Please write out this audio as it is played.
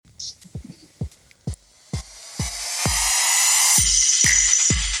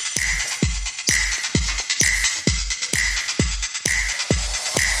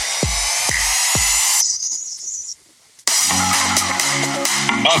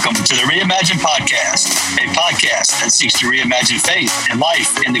Welcome to the Reimagine Podcast, a podcast that seeks to reimagine faith and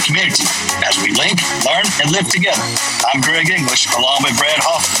life in the community as we link, learn, and live together. I'm Greg English, along with Brad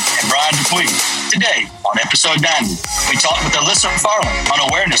Hoffman and Brian Dupuy. Today, on episode 90, we talk with Alyssa Farland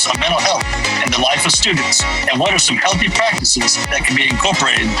on awareness of mental health and the life of students, and what are some healthy practices that can be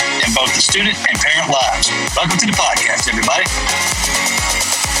incorporated in both the student and parent lives. Welcome to the podcast, everybody.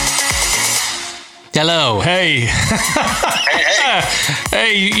 Hello. Hey. Hey.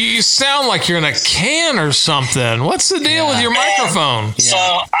 Hey, you sound like you're in a can or something. What's the deal with your microphone?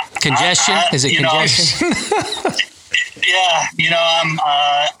 So, Congestion? Is it congestion?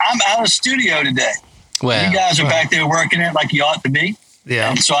 I'm out of studio today. Well, You guys are back there working it like you ought to be.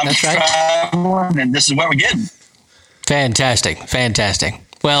 Yeah. And so I'm That's right. traveling, and this is what we're getting. fantastic.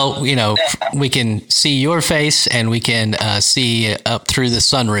 Well, we can see your face and we can see up through the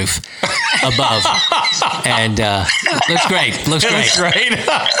sunroof above. And looks great. Looks great.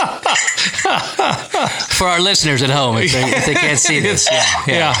 For our listeners at home, if they can't see this.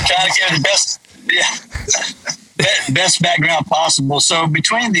 Yeah. Trying to get the best background possible. So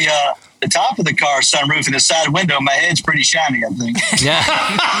between the top of the car sunroof and the side window, my head's pretty shiny, I think. Yeah.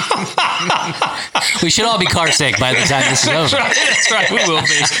 We should all be car sick by the time this is over. That's right. We will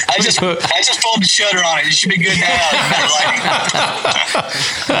be. I just pulled the shutter on it. It should be good now.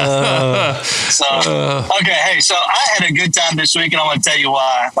 Okay. Hey, so I had a good time this week, and I want to tell you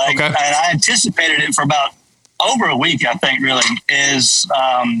why. Okay. And I anticipated it for about over a week, I think, really, is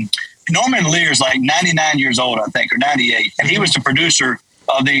Norman Lear's like 99 years old, I think, or 98. And he was the producer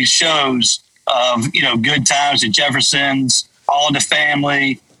of these shows of, Good Times, The Jeffersons, All in the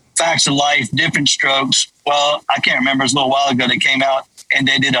Family, Facts of Life, Different Strokes. Well, I can't remember. It was a little while ago they came out and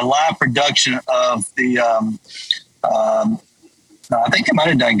they did a live production of the, I think they might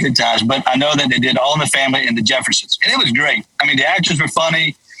have done Good Times, but I know that they did All in the Family and The Jeffersons. And it was great. I mean, the actors were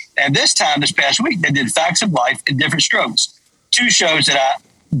funny. And this past week, they did Facts of Life and Different Strokes. Two shows that I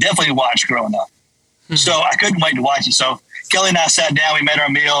definitely watched growing up. Mm-hmm. So I couldn't wait to watch it. So Kelly and I sat down, we made our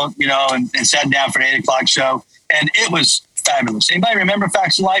meal, and sat down for the 8 o'clock show. And it was fabulous. Anybody remember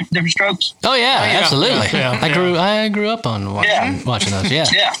Facts of Life, Different Strokes? Oh, yeah, absolutely. Yeah. I grew up on watching those, yeah.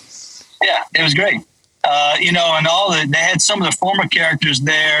 Yeah, it was great. And they had some of the former characters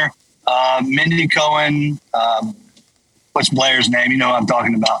there. Mindy Cohen, what's Blair's name? You know what I'm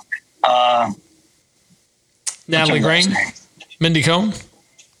talking about. Natalie Green? Mindy Cohen?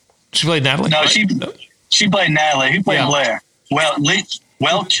 She played Natalie? No, she played Natalie. Who played Blair? Well,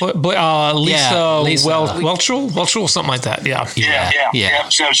 Welch? Lisa Welchel, something like that. Yeah.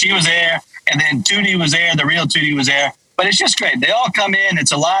 So she was there, and then Tootie was there. The real Tootie was there. But it's just great. They all come in.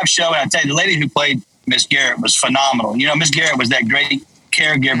 It's a live show, and I tell you, the lady who played Miss Garrett was phenomenal. Miss Garrett was that great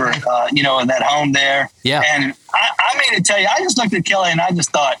caregiver, in that home there. Yeah. And I mean to tell you, I just looked at Kelly and I just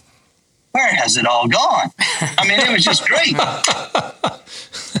thought, where has it all gone? I mean, it was just great.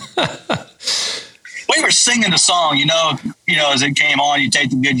 We were singing the song, as it came on, you take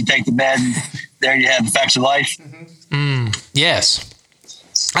the good, you take the bad, and there you have the Facts of Life. Yes.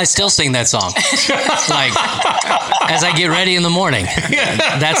 I still sing that song. Like, as I get ready in the morning.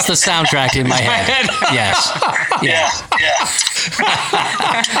 That's the soundtrack in my head. Yes.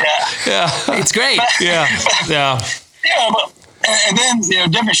 Yeah. It's great. Yeah. And then,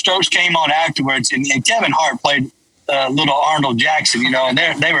 Different Strokes came on afterwards, and Kevin Hart played little Arnold Jackson, and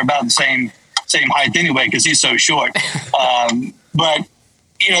they were about the same height anyway, because he's so short. But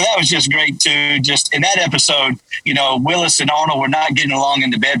that was just great too. Just in that episode, Willis and Arnold were not getting along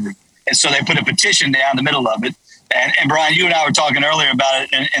in the bedroom. And so they put a petition down the middle of it. And Brian, you and I were talking earlier about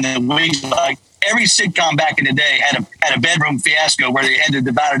it in the week, like every sitcom back in the day had a bedroom fiasco where they had to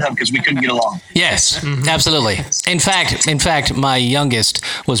divide it up because we couldn't get along. Yes, absolutely. In fact, my youngest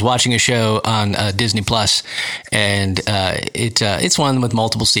was watching a show on Disney Plus, and it's one with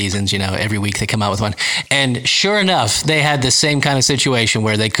multiple seasons. Every week they come out with one, and sure enough, they had the same kind of situation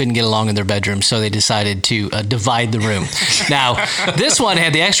where they couldn't get along in their bedroom, so they decided to divide the room. Now, this one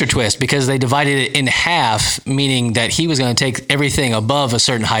had the extra twist because they divided it in half, meaning that he was going to take everything above a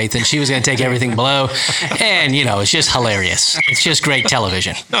certain height, and she was going to take everything below, and it's just hilarious. It's just great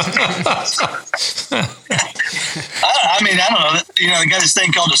television. I don't know. They got this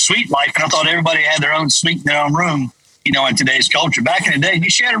thing called the suite life, and I thought everybody had their own suite in their own room. In today's culture. Back in the day, you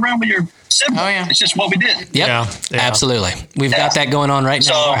shared a room with your sibling. Oh, yeah. It's just what we did. Yep. Yeah. Absolutely. We've got that going on right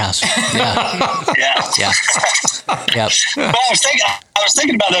now in our house. Yeah. Yep. But I was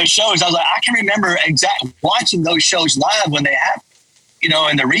thinking about those shows. I was like, I can remember exactly watching those shows live when they happened.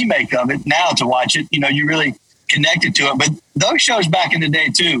 And the remake of it now to watch it, you really connected to it. But those shows back in the day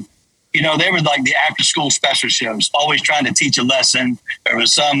too, you know, they were like the after school special shows, always trying to teach a lesson. There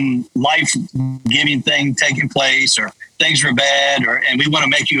was some life giving thing taking place, or things were bad, and we want to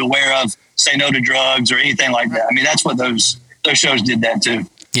make you aware of, say no to drugs or anything like that. I mean, that's what those shows did that too.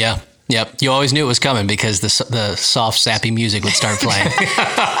 Yeah. Yep. You always knew it was coming because the soft, sappy music would start playing.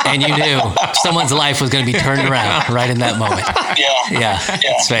 And you knew someone's life was going to be turned around right in that moment. Yeah.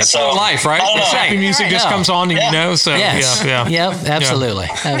 It's right. So life, right? The sappy music just comes on and you know. So yes. Yep. Absolutely.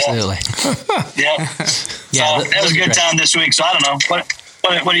 Absolutely. Yeah. So it was a good time this week. So I don't know.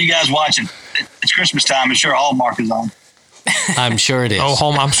 What are you guys watching? It's Christmas time. I'm sure Hallmark is on. I'm sure it is.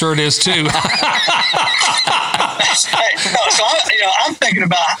 Oh, I'm sure it is too. So I'm thinking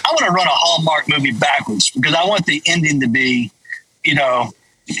about, I want to run a Hallmark movie backwards because I want the ending to be, you know,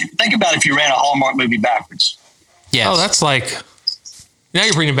 think about if you ran a Hallmark movie backwards. Yes. Oh, that's like, now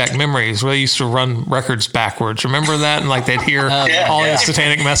you're bringing back memories where they used to run records backwards. Remember that? And like they'd hear all the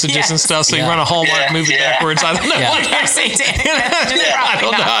satanic messages and stuff. So you run a Hallmark movie backwards. I don't know. I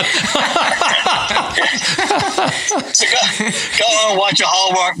don't know. So go home, watch a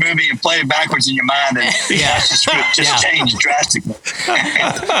Hallmark movie and play it backwards in your mind, and just change drastically.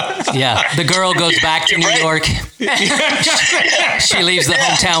 The girl goes back to New York. She leaves the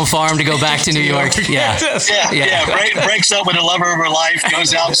hometown farm to go back to New York. Breaks up with the lover of her life.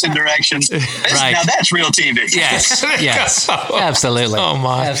 Goes the opposite direction. Right. Now that's real TV. Yes. Absolutely. Oh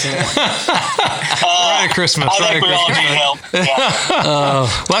my. Absolutely. Merry Christmas. I think we all need help. Well,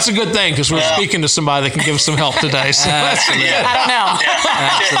 that's a good thing because we're speaking to somebody that can give us some help today. So I don't know.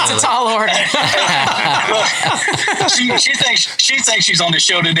 It's a tall order. she thinks she's on the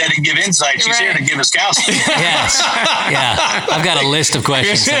show today to give insight. She's here to give us counseling. Yes. Yeah. I've got a list of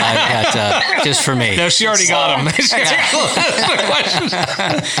questions that I've got just for me. No, she already got them.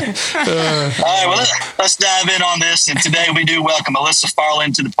 All right, well, let's dive in on this. And today we do welcome Alyssa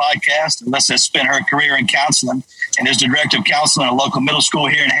Farland to the podcast. Alyssa has spent her career in counseling and is the director of counseling at a local middle school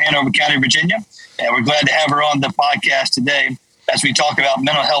here in Hanover County, Virginia. And we're glad to have her on the podcast today as we talk about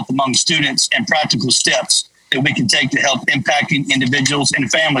mental health among students and practical steps that we can take to help impacting individuals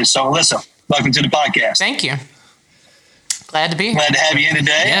and families. So, Alyssa, welcome to the podcast. Thank you. Glad to be here. Glad to have you in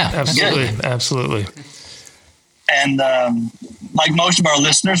today. Yeah, absolutely. And like most of our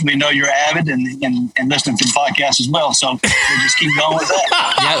listeners, we know you're avid and listening to the podcast as well. So we'll just keep going with that.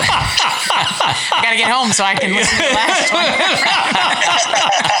 I got to get home so I can listen to the last one.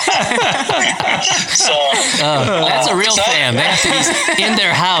 That's a real fan. They have to be in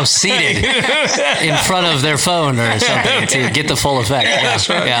their house, seated in front of their phone or something to get the full effect. That's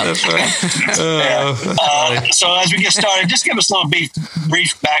right. So as we get started, just give us a little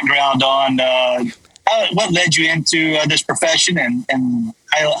brief background on what led you into this profession and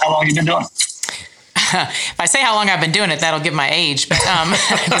how long you've been doing it? If I say how long I've been doing it, that'll give my age, but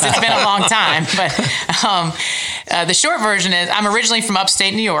because it's been a long time. But the short version is I'm originally from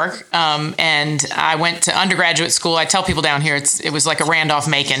upstate New York, and I went to undergraduate school. I tell people down here it was like a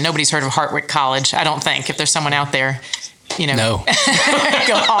Randolph-Macon. Nobody's heard of Hartwick College, I don't think. If there's someone out there, you know, no.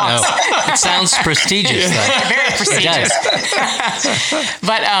 Go Hawks. No. It sounds prestigious, though. Very prestigious.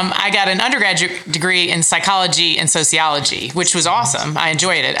 But I got an undergraduate degree in psychology and sociology, which was awesome. I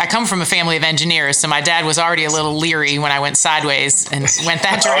enjoyed it. I come from a family of engineers, so my dad was already a little leery when I went sideways and went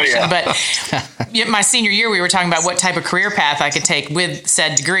that direction. But my senior year, we were talking about what type of career path I could take with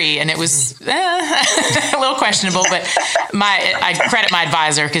said degree, and it was a little questionable. But I credit my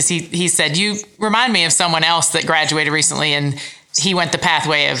advisor because he said, "You remind me of someone else that graduated recently." And he went the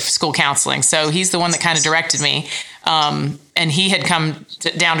pathway of school counseling. So he's the one that kind of directed me. And he had come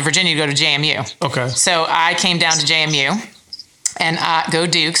down to Virginia to go to JMU. Okay. So I came down to JMU and go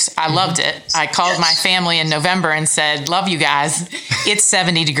Dukes. I loved it. I called my family in November and said, "Love you guys. It's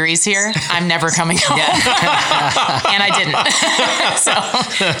 70 degrees here. I'm never coming home." And I didn't. So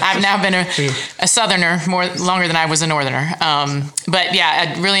I've now been a Southerner longer than I was a Northerner. But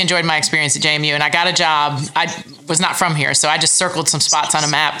yeah, I really enjoyed my experience at JMU, and I got a job. I was not from here, so I just circled some spots on a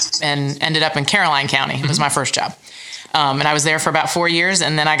map and ended up in Caroline County. It was my first job. And I was there for about 4 years,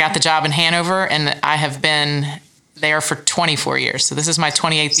 and then I got the job in Hanover, and I have been there for 24 years. So this is my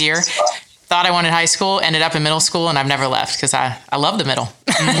 28th year. Thought I wanted high school, ended up in middle school, and I've never left because I love the middle.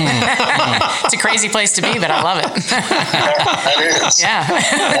 It's a crazy place to be, but I love it. That is. Yeah.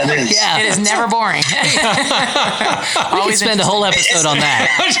 That is. Yeah. It is never boring. We could spend a whole episode on that.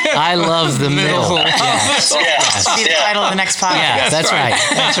 I love the middle. Yes. Be the title of the next podcast. Yeah, that's right.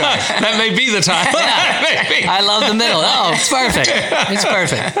 That's right. That may be the title. I love the middle. Oh, it's perfect. It's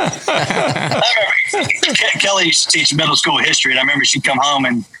perfect. I remember Kelly used to teach middle school history, and I remember she'd come home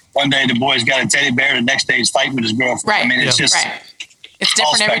and one day the boy's got a teddy bear, the next day he's fighting with his girlfriend. Right. I mean, it's just, It's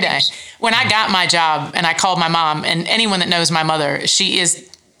different every day. When I got my job and I called my mom, and anyone that knows my mother, she is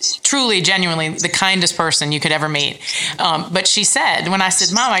truly, genuinely the kindest person you could ever meet. But she said, when I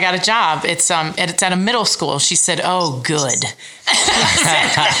said, Mom, I got a job, it's at a middle school. She said, oh, good.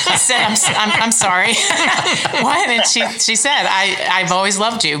 I said, I'm sorry. What? And she said, I've always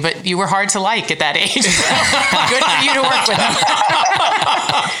loved you, but you were hard to like at that age. So good for you to work with them.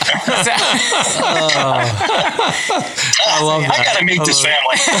 I love that. I got to meet this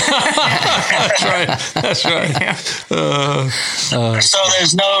family. That's right. So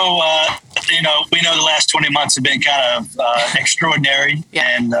there's no, we know the last 20 months have been kind of extraordinary,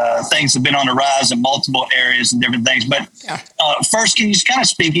 and things have been on the rise in multiple areas and different things. But first, can you just kind of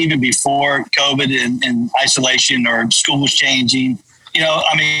speak even before COVID and isolation or schools changing?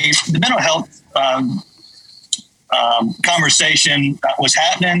 The mental health conversation was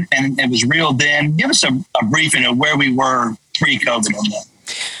happening, and it was real then. Give us a briefing of where we were pre-COVID on that.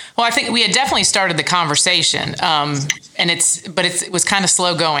 Well, I think we had definitely started the conversation, and it was kind of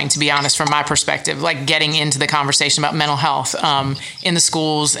slow going, to be honest, from my perspective, like getting into the conversation about mental health in the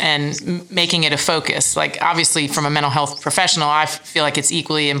schools and making it a focus. Like, obviously, from a mental health professional, I feel like it's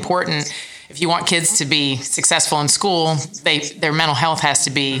equally important. If you want kids to be successful in school, their mental health has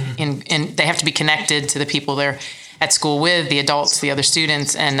to be they have to be connected to the people they're at school with, the adults, the other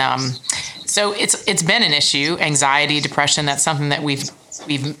students, and so it's been an issue. Anxiety, depression, that's something that we've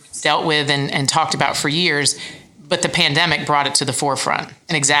dealt with and talked about for years, but the pandemic brought it to the forefront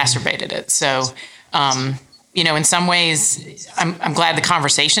and exacerbated it. So, in some ways, I'm glad the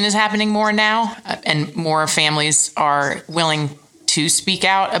conversation is happening more now, and more families are willing to speak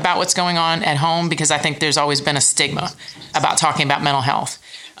out about what's going on at home, because I think there's always been a stigma about talking about mental health.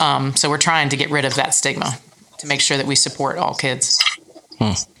 So we're trying to get rid of that stigma to make sure that we support all kids.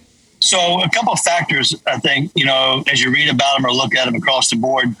 So a couple of factors, I think, as you read about them or look at them across the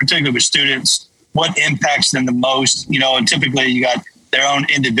board, particularly with students, what impacts them the most, and typically you got their own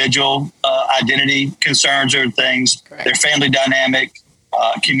individual identity concerns or things, correct, their family dynamic,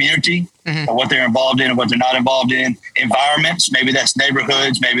 community, what they're involved in and what they're not involved in, environments, maybe that's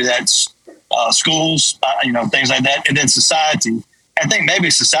neighborhoods, maybe that's schools, things like that. And then society. I think maybe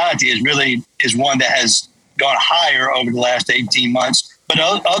society is one that has gone higher over the last 18 months. But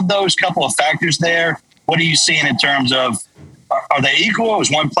of those couple of factors there, what are you seeing in terms of, are they equal?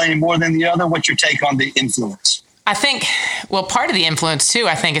 Is one playing more than the other? What's your take on the influence? I think, part of the influence too,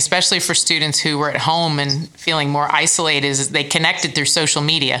 I think, especially for students who were at home and feeling more isolated, is they connected through social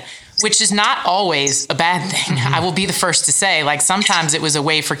media, which is not always a bad thing. I will be the first to say, like, sometimes it was a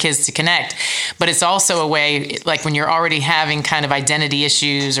way for kids to connect, but it's also a way, like, when you're already having kind of identity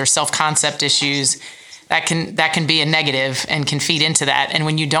issues or self-concept issues, that can be a negative and can feed into that. And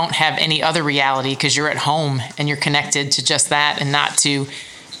when you don't have any other reality because you're at home and you're connected to just that and not to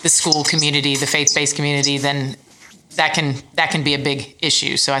the school community, the faith-based community, then that can be a big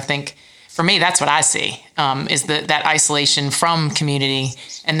issue. So I think for me, that's what I see, is that isolation from community,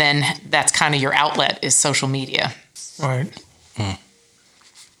 and then that's kind of your outlet is social media. Right.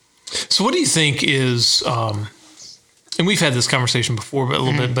 So what do you think is, and we've had this conversation before, but a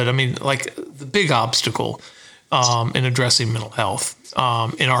little bit, but I mean, like, the big obstacle in addressing mental health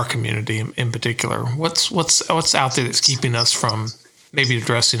in our community in particular, what's out there that's keeping us from maybe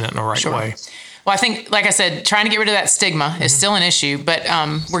addressing it in the right way? Well, I think, like I said, trying to get rid of that stigma is still an issue, but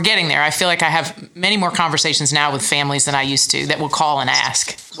we're getting there. I feel like I have many more conversations now with families than I used to that will call and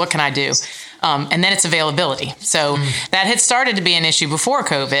ask, what can I do? And then it's availability. So that had started to be an issue before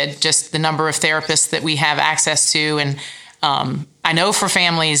COVID, just the number of therapists that we have access to. And I know for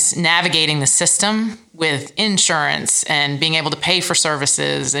families, navigating the system with insurance and being able to pay for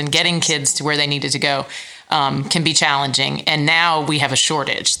services and getting kids to where they needed to go can be challenging. And now we have a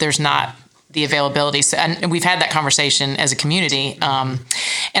shortage. There's not the availability. So, and we've had that conversation as a community. And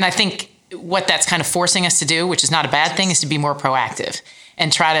I think what that's kind of forcing us to do, which is not a bad thing, is to be more proactive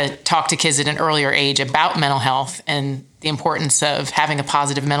and try to talk to kids at an earlier age about mental health and the importance of having a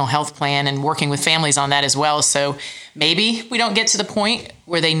positive mental health plan and working with families on that as well. So maybe we don't get to the point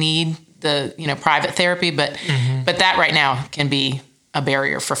where they need the private therapy, but that right now can be a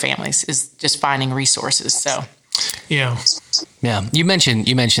barrier for families, is just finding resources. So yeah. You mentioned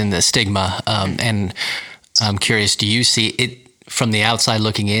the stigma, and I'm curious, do you see it from the outside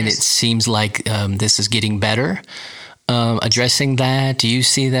looking in? It seems like this is getting better. Addressing that, do you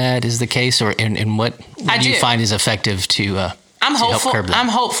see that is the case, or and what do you find is effective to? I'm hopeful. Help curb that? I'm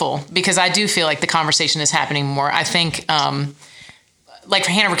hopeful because I do feel like the conversation is happening more. I think, like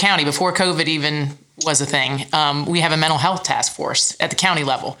for Hanover County, before COVID even was a thing, we have a mental health task force at the county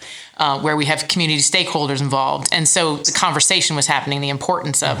level where we have community stakeholders involved. And so the conversation was happening, the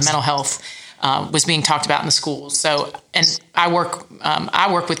importance of mental health was being talked about in the schools. So, and I work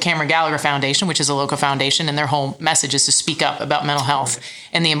with Cameron Gallagher Foundation, which is a local foundation, and their whole message is to speak up about mental health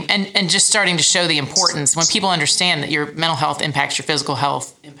and just starting to show the importance. When people understand that your mental health impacts your physical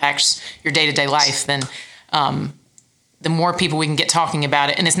health, impacts your day-to-day life, then the more people we can get talking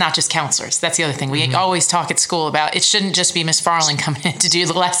about it. And it's not just counselors. That's the other thing. We always talk at school about it shouldn't just be Miss Farling coming in to do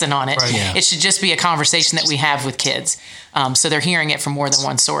the lesson on it. Right, yeah. It should just be a conversation that we have with kids. So they're hearing it from more than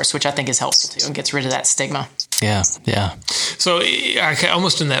one source, which I think is helpful too and gets rid of that stigma. Yeah, yeah. So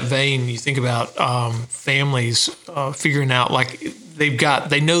almost in that vein, you think about families figuring out like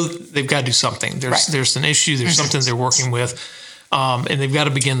they know they've got to do something. There's an issue. There's something they're working with. And they've got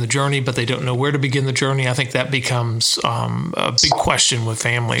to begin the journey, but they don't know where to begin the journey. I think that becomes a big question with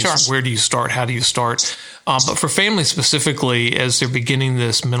families. Sure. Where do you start? How do you start? But for families specifically, as they're beginning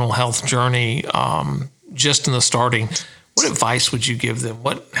this mental health journey, just in the starting, what advice would you give them?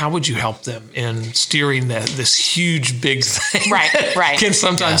 How would you help them in steering this huge, big thing? Right. Can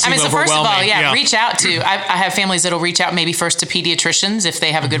sometimes seem overwhelming. First of all, reach out to. I have families that'll reach out maybe first to pediatricians if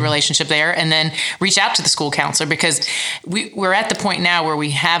they have a good relationship there, and then reach out to the school counselor because we're at the point now where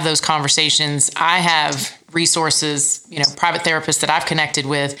we have those conversations. I have resources, private therapists that I've connected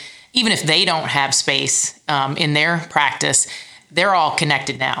with, even if they don't have space in their practice, they're all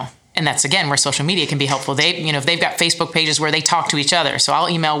connected now. And that's, again, where social media can be helpful. If they've got Facebook pages where they talk to each other. So I'll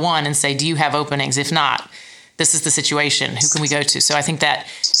email one and say, do you have openings? If not, this is the situation. Who can we go to? So I think that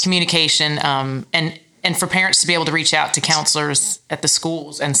communication and for parents to be able to reach out to counselors at the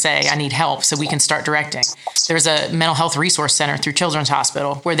schools and say, I need help so we can start directing. There's a mental health resource center through Children's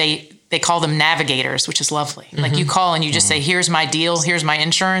Hospital where they call them navigators, which is lovely. Like you call and you just say, here's my deal, here's my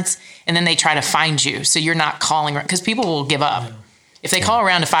insurance. And then they try to find you. So you're not calling, because people will give up. If they call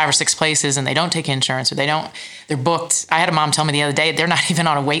around to 5 or 6 places and they don't take insurance or they're booked. I had a mom tell me the other day, they're not even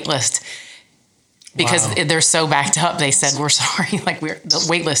on a wait list because they're so backed up. They said, we're sorry, the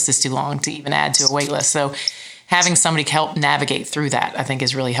wait list is too long to even add to a wait list. So having somebody help navigate through that, I think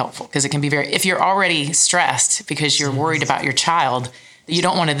is really helpful because it can be if you're already stressed because you're worried about your child, you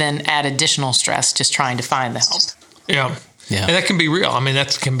don't want to then add additional stress just trying to find the help. Yeah. Yeah. And that can be real. I mean,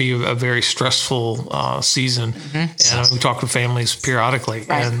 that can be a very stressful season. And we talk to families periodically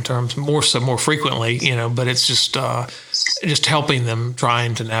in terms more frequently, but it's just helping them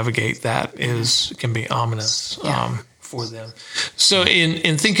trying to navigate that can be ominous for them. So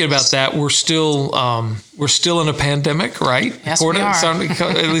in thinking about that, we're still in a pandemic, right? Yes, we are.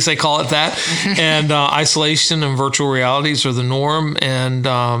 At least they call it that. And isolation and virtual realities are the norm.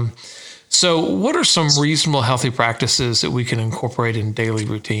 And so what are some reasonable healthy practices that we can incorporate in daily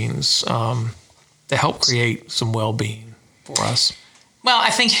routines to help create some well-being for us? Well, I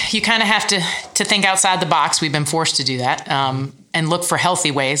think you kind of have to think outside the box. We've been forced to do that and look for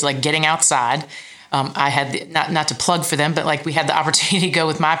healthy ways like getting outside. I had not to plug for them, but we had the opportunity to go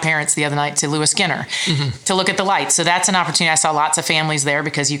with my parents the other night to Lewis Skinner to look at the lights. So that's an opportunity. I saw lots of families there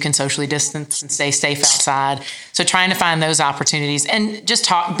because you can socially distance and stay safe outside. So trying to find those opportunities and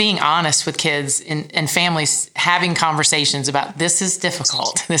just being honest with kids and families, having conversations about this is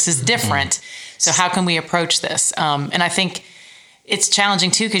difficult, this is different. So how can we approach this? And I think it's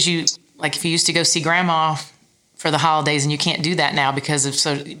challenging too because if you used to go see grandma for the holidays and you can't do that now because of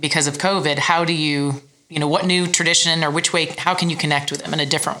COVID, how do you what new tradition or which way, how can you connect with them in a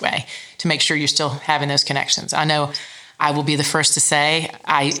different way to make sure you're still having those connections? I know I will be the first to say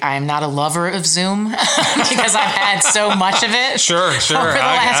I am not a lover of Zoom because I've had so much of it sure. over the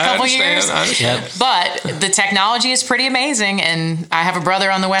last couple years. Yep. But the technology is pretty amazing. And I have a brother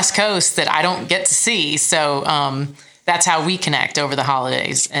on the West Coast that I don't get to see. So, that's how we connect over the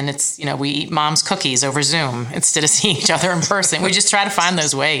holidays. And it's, we eat mom's cookies over Zoom instead of seeing each other in person. We just try to find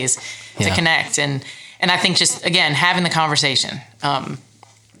those ways to connect. And I think just, again, having the conversation,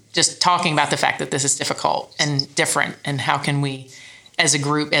 just talking about the fact that this is difficult and different. And how can we, as a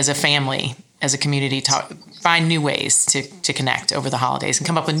group, as a family, as a community, find new ways to connect over the holidays and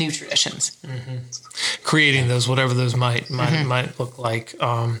come up with new traditions. Creating those, whatever those might look like.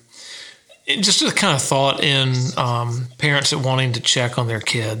 Just a kind of thought in parents that wanting to check on their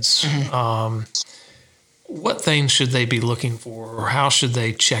kids. What things should they be looking for, or how should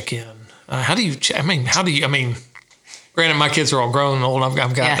they check in? How do you? Granted, my kids are all grown and old. I've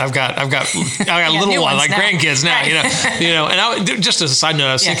got little ones, like grandkids now. And just as a side note,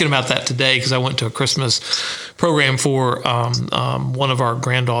 I was thinking about that today because I went to a Christmas program for one of our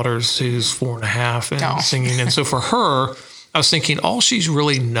granddaughters who's 4.5 and singing, and so for her. I was thinking all she's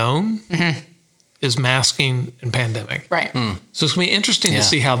really known is masking and pandemic. Right. So it's going to be interesting to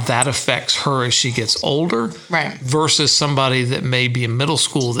see how that affects her as she gets older. Right. Versus somebody that may be in middle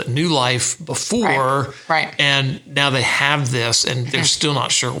school that knew life before. Right. And now they have this and they're still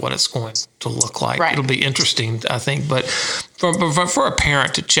not sure what it's going to look like. Right. It'll be interesting, I think. But for a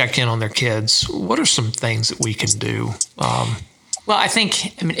parent to check in on their kids, what are some things that we can do? Well, I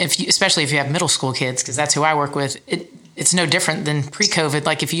think, especially if you have middle school kids, because that's who I work with, it's no different than pre-COVID.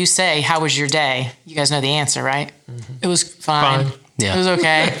 Like if you say, how was your day? You guys know the answer, right? It was fine. Yeah. It was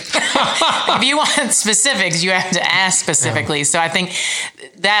okay. If you want specifics, you have to ask specifically. Yeah. So I think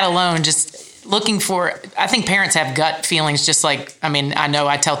that alone, just looking for, I think parents have gut feelings just like, I know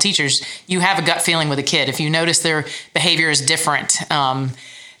I tell teachers, you have a gut feeling with a kid. If you notice their behavior is different,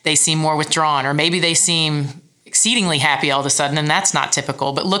 they seem more withdrawn, or maybe they seem exceedingly happy all of a sudden, and that's not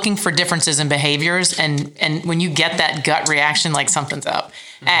typical, but looking for differences in behaviors. And when you get that gut reaction, like something's up,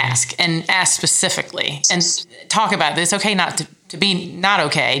 ask specifically and talk about it. It's okay not to be not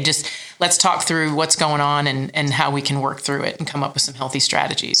okay. Just let's talk through what's going on and how we can work through it and come up with some healthy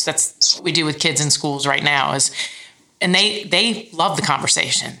strategies. That's what we do with kids in schools right now and they love the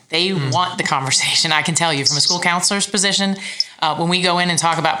conversation. They want the conversation. I can tell you from a school counselor's position, when we go in and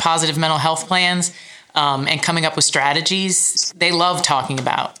talk about positive mental health plans, and coming up with strategies, they love talking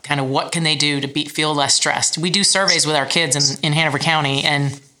about kind of what can they do to feel less stressed. We do surveys with our kids in Hanover County,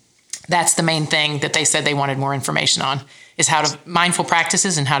 and that's the main thing that they said they wanted more information on, is mindful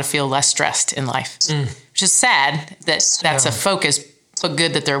practices and how to feel less stressed in life, which is sad that that's a focus, but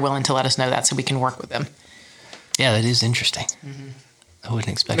good that they're willing to let us know that so we can work with them. Yeah, that is interesting. I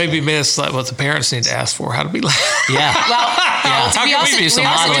wouldn't expect maybe that. miss like what the parents need to ask for. How to be yeah. Well, we do a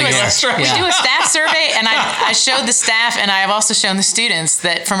staff survey, and I showed the staff, and I have also shown the students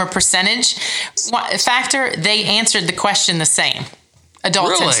that from a percentage factor, they answered the question the same.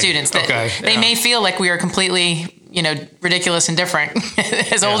 Adults and students. That they may feel like we are completely, ridiculous and different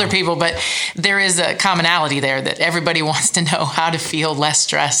as older people, but there is a commonality there that everybody wants to know how to feel less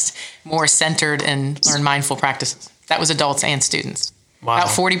stressed, more centered, and learn mindful practices. That was adults and students. Wow. About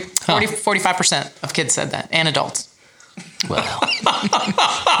 45% of kids said that, and adults. Well,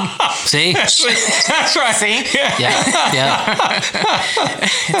 see? That's right. See? Yeah.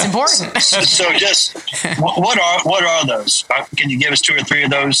 It's important. So just, what are those? Can you give us 2 or 3 of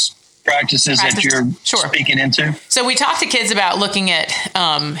those practices that you're speaking into? So we talk to kids about looking at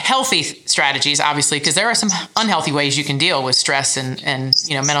healthy strategies, obviously, because there are some unhealthy ways you can deal with stress and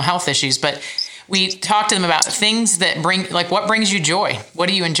mental health issues, but we talk to them about things that what brings you joy? What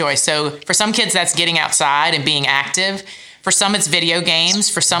do you enjoy? So for some kids, that's getting outside and being active. For some, it's video games.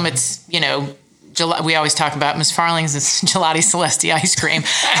 For some, it's, we always talk about Miss Farling's Gelati Celesti ice cream.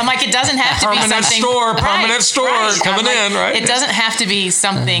 I'm like, it doesn't have to be something permanent store coming in, right? It doesn't have to be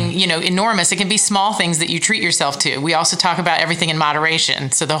something, enormous. It can be small things that you treat yourself to. We also talk about everything in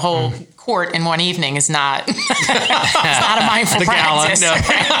moderation. So the whole court in one evening is not, it's not a mindful practice.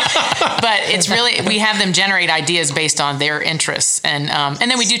 But it's really, we have them generate ideas based on their interests. And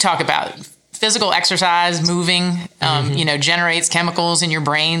then we do talk about physical exercise, moving, generates chemicals in your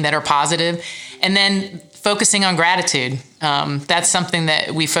brain that are positive. And then focusing on gratitude. That's something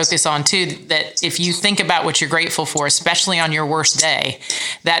that we focus on too, that if you think about what you're grateful for, especially on your worst day,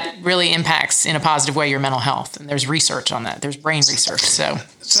 that really impacts in a positive way your mental health. And there's research on that. There's brain research. So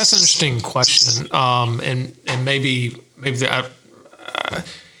that's an interesting question. And maybe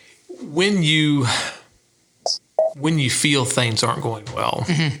when you feel things aren't going well,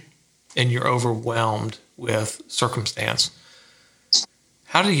 and you're overwhelmed with circumstance,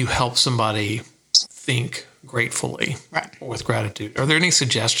 how do you help somebody think gratefully or with gratitude? Are there any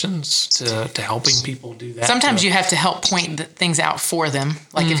suggestions to helping people do that? Sometimes you have to help point things out for them,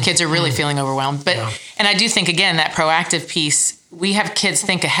 like if kids are really feeling overwhelmed. But and I do think, again, that proactive piece, we have kids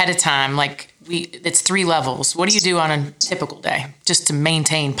think ahead of time, like it's 3 levels. What do you do on a typical day just to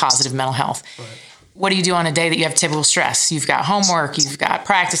maintain positive mental health? Right. What do you do on a day that you have typical stress? You've got homework, you've got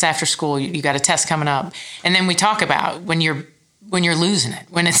practice after school, you've got a test coming up. And then we talk about when you're losing it,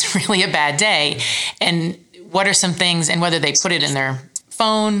 when it's really a bad day, and what are some things, and whether they put it in their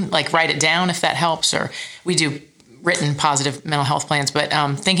phone, like write it down if that helps, or we do written positive mental health plans, but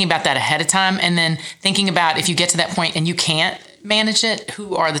thinking about that ahead of time, and then thinking about if you get to that point and you can't manage it,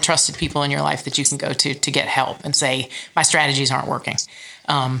 who are the trusted people in your life that you can go to get help and say, my strategies aren't working.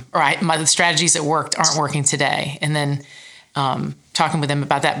 The strategies that worked aren't working today. And then talking with them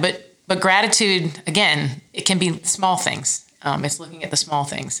about that. But gratitude, again, it can be small things. It's looking at the small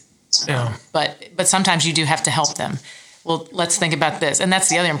things. Yeah. But sometimes you do have to help them. Well, let's think about this. And that's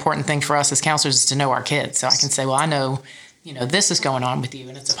the other important thing for us as counselors, is to know our kids. So I can say, well, I know this is going on with you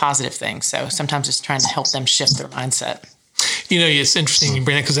and it's a positive thing. So sometimes it's trying to help them shift their mindset. It's interesting you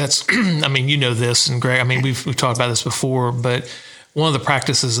bring it because that's, this, and Greg, we've talked about this before, but one of the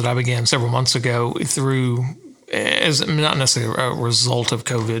practices that I began several months ago as not necessarily a result of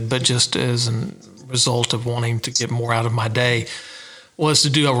COVID, but just as a result of wanting to get more out of my day, was to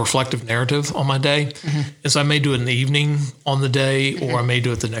do a reflective narrative on my day. Mm-hmm. And so I may do it in the evening on the day, or I may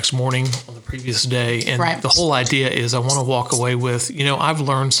do it the next morning on the previous day. And the whole idea is I want to walk away with, I've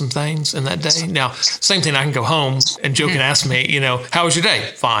learned some things in that day. Now, same thing, I can go home and Joe can ask me, how was your day?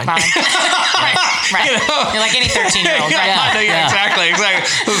 Fine. Right. You're like any 13-year-old. Right? Exactly.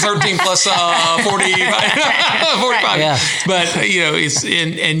 13 plus 40, 45. Yeah. But, it's,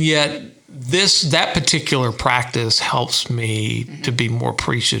 and yet, that particular practice helps me to be more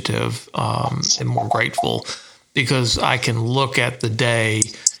appreciative and more grateful, because I can look at the day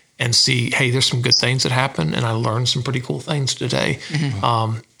and see, hey, there's some good things that happen, and I learned some pretty cool things today.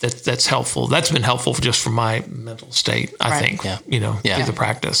 Mm-hmm. That's helpful. That's been helpful just for my mental state, I think. Through the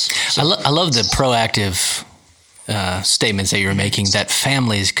practice. So. I love the proactive statements that you're making, that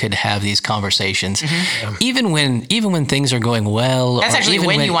families could have these conversations, even when things are going well. That's actually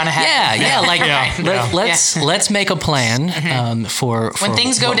when you want to have. Let's make a plan for when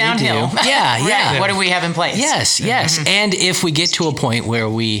things go downhill. What do we have in place? Yes. Mm-hmm. And if we get to a point where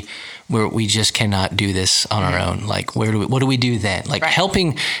we just cannot do this on our own, like what do we do then? Like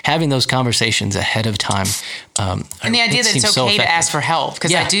having those conversations ahead of time. And the idea that it's okay to ask for help,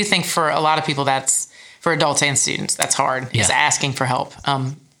 because I do think for a lot of people for adults and students, that's hard. Is asking for help.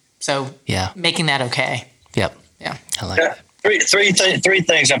 Making that okay. Yep. Yeah. I like that. Three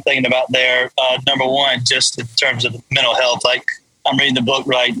things I'm thinking about there. Number one, just in terms of mental health, like I'm reading the book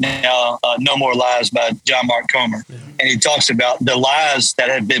right now, No More Lies by John Mark Comer. Yeah. And he talks about the lies that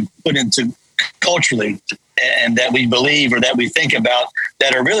have been put into culturally and that we believe or that we think about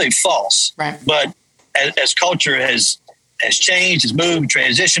that are really false. Right. But as culture has changed, has moved,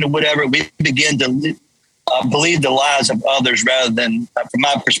 transitioned, or whatever, we begin to believe the lies of others rather than, from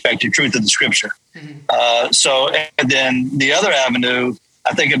my perspective, truth of the scripture. Mm-hmm. And then the other avenue,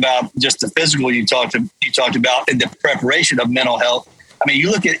 I think about just the physical you talked about in the preparation of mental health.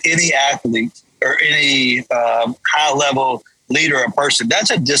 You look at any athlete or any high level leader or person, that's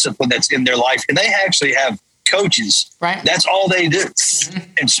a discipline that's in their life, and they actually have coaches. Right. That's all they do.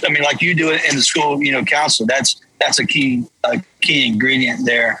 Mm-hmm. And like you do it in the school, counselor. That's a key ingredient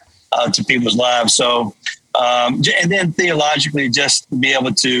there to people's lives. So, and then theologically, just be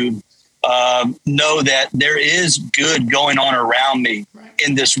able to know that there is good going on around me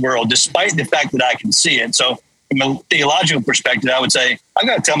in this world, despite the fact that I can see it. So from a theological perspective, I would say, I've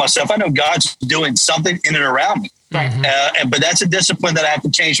got to tell myself, I know God's doing something in and around me. Right. But that's a discipline that I have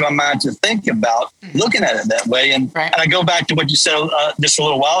to change my mind to think about looking at it that way. And I go back to what you said just a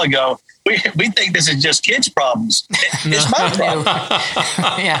little while ago. We think this is just kids' problems. It's my problem.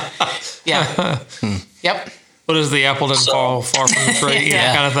 Yep. What is the apple doesn't fall far from the tree?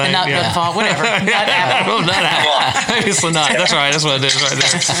 Kind of thing. The nut doesn't fall, whatever. Nut apple. Nut apple. Maybe it's the nut. That's right. That's what it is right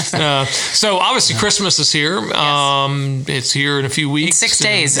there. So obviously Christmas is here. It's here in a few weeks. In 6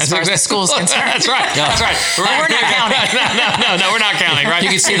 days as far as the school's concerned. That's right. That's right. We're not counting. No, we're not counting, right? You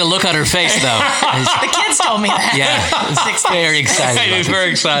can see the look on her face, though. The kids told me that. Yeah. Very excited. He's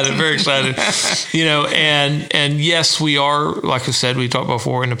very excited. Very excited. And yes, we are, like I said, we talked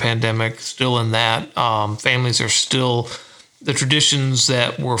before, in the pandemic, still in that. Families are still, the traditions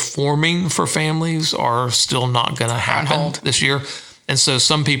that were forming for families are still not going to happen this year. And so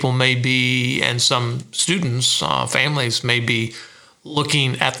some people may be, and some students, families may be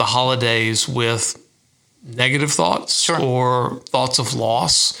looking at the holidays with negative thoughts or thoughts of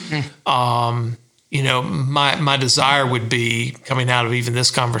loss. Mm-hmm. My desire would be, coming out of even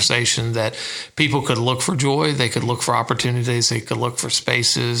this conversation, that people could look for joy, they could look for opportunities, they could look for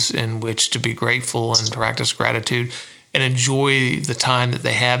spaces in which to be grateful and practice gratitude and enjoy the time that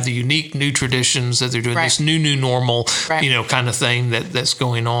they have, the unique new traditions that they're doing, this new normal, kind of thing that's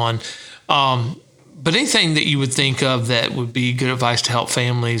going on. But anything that you would think of that would be good advice to help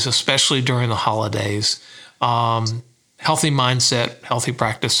families, especially during the holidays, healthy mindset, healthy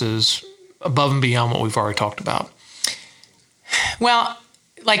practices, above and beyond what we've already talked about? Well,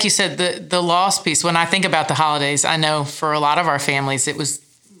 like you said, the loss piece, when I think about the holidays, I know for a lot of our families, it was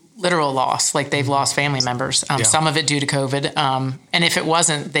literal loss. Like they've lost family members, some of it due to COVID. And if it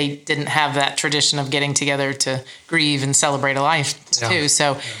wasn't, they didn't have that tradition of getting together to grieve and celebrate a life too.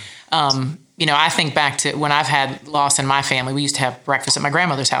 So, I think back to when I've had loss in my family. We used to have breakfast at my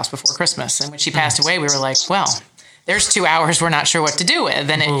grandmother's house before Christmas. And when she passed away, we were like, well, there's 2 hours we're not sure what to do with.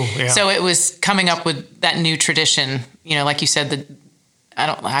 And so it was coming up with that new tradition, like you said,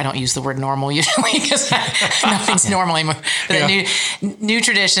 I don't use the word normal usually because nothing's normal anymore, but new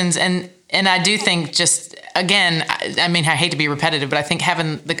traditions. And I do think just, again, I hate to be repetitive, but I think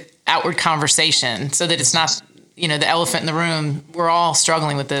having the outward conversation so that it's not, the elephant in the room, we're all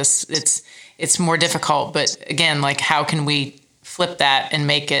struggling with this. It's more difficult, but again, like how can we flip that and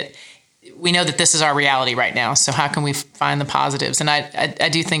make it, we know that this is our reality right now. So how can we find the positives? And I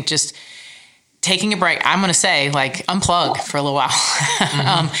do think just taking a break, I'm going to say like unplug for a little while,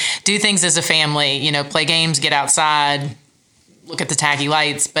 do things as a family, play games, get outside, look at the taggy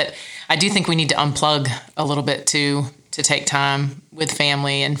lights. But I do think we need to unplug a little bit to take time with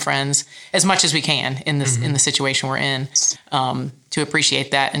family and friends as much as we can in this, in the situation we're in, to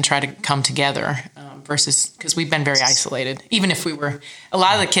appreciate that and try to come together, versus, because we've been very isolated. Even if a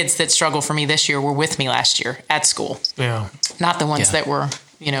lot of the kids that struggle for me this year were with me last year at school. Yeah. Not the ones that were,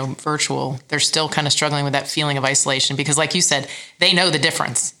 virtual. They're still kind of struggling with that feeling of isolation because like you said, they know the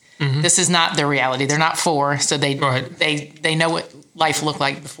difference. This is not their reality. They're not 4. So they know what life looked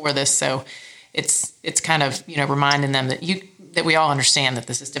like before this. So it's kind of, reminding them that we all understand that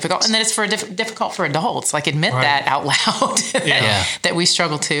this is difficult and that it's difficult for adults. Like admit that out loud that we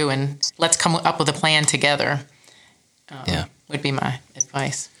struggle too, and let's come up with a plan together. Would be my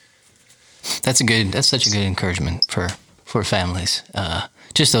advice. That's such a good encouragement for families.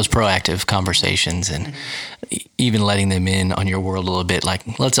 Just those proactive conversations and even letting them in on your world a little bit.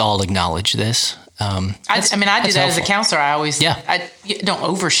 Like, let's all acknowledge this. I do that helpful. As a counselor. I always, I don't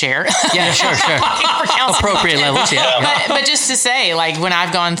overshare. Yeah, sure. Appropriate levels, But just to say, like, when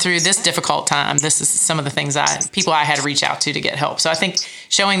I've gone through this difficult time, this is some of the things people I had to reach out to get help. So I think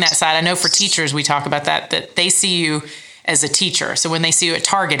showing that side, I know for teachers, we talk about that they see you as a teacher. So when they see you at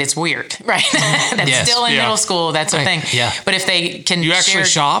Target, it's weird, right? That's still in middle school. That's a thing. Yeah. But if they can actually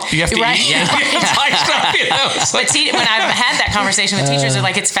shop, you have to eat. But when I've had that conversation with teachers, they're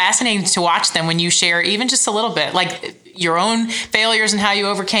like, it's fascinating to watch them when you share even just a little bit, like your own failures and how you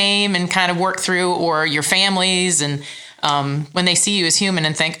overcame and kind of work through, or your families. And when they see you as human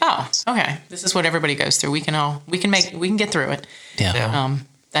and think, oh, okay, this is what everybody goes through. We can get through it. Yeah.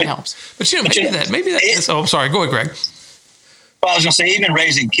 That helps. But maybe that is, I'm sorry. Go ahead, Greg. Well, I was going to say, even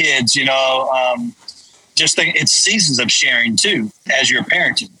raising kids, just think it's seasons of sharing too, as you're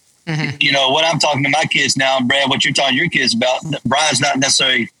parenting. What I'm talking to my kids now, Brad, what you're talking to your kids about, Brian's not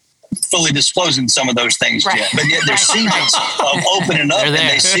necessarily fully disclosing some of those things yet, but yet there's seasons of opening up and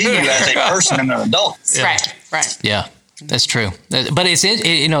they see you as a person and an adult. Yeah. Right. Yeah. That's true. But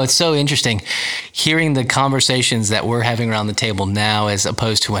it's so interesting hearing the conversations that we're having around the table now as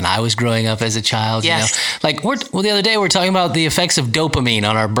opposed to when I was growing up as a child. Yes. Like the other day we're talking about the effects of dopamine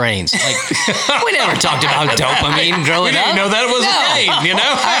on our brains. Like we never talked about dopamine growing up. You know that was a thing,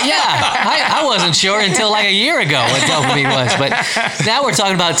 I wasn't sure until like a year ago what dopamine was. But now we're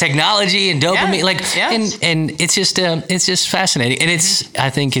talking about technology and dopamine. And it's just fascinating. And I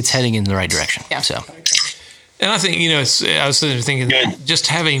think it's heading in the right direction. Yeah. So. And I think, I was sitting there thinking, just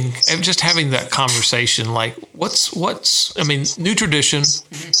having that conversation, like new tradition,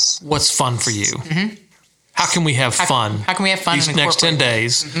 what's fun for you? How can we have fun? How can we have fun these next 10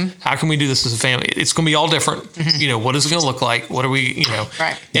 days? How can we do this as a family? It's going to be all different. What is it going to look like? What are we,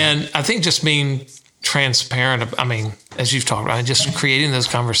 Right. And I think just being transparent, as you've talked about, just creating those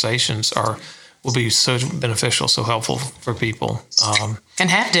conversations will be so beneficial, so helpful for people. And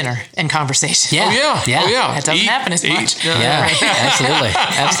have dinner and conversation. Yeah. Oh, yeah. That doesn't happen as much. Yeah.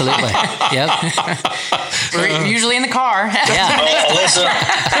 Absolutely. Yep. We're usually in the car. Alyssa.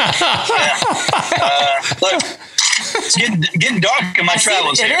 Look, it's getting dark in my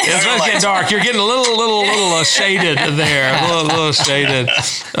travels here. It's getting dark. You're getting a little shaded there. A little shaded.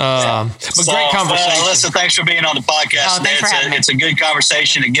 But great conversation. Alyssa, thanks for being on the podcast. It's a good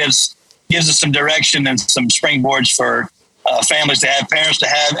conversation. It gives us some direction and some springboards for families to have, parents to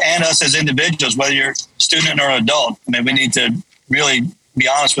have, and us as individuals, whether you're a student or an adult. We need to really be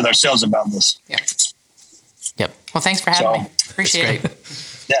honest with ourselves about this. Yep. Well, thanks for having me. Appreciate it.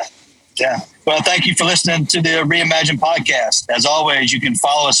 Yeah. Well, thank you for listening to the Reimagine podcast. As always, you can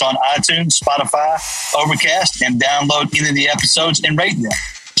follow us on iTunes, Spotify, Overcast, and download any of the episodes and rate them.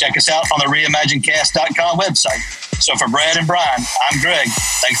 Check us out on the reimaginecast.com website. So for Brad and Brian, I'm Greg.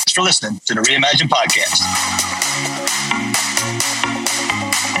 Thanks for listening to the Reimagine podcast.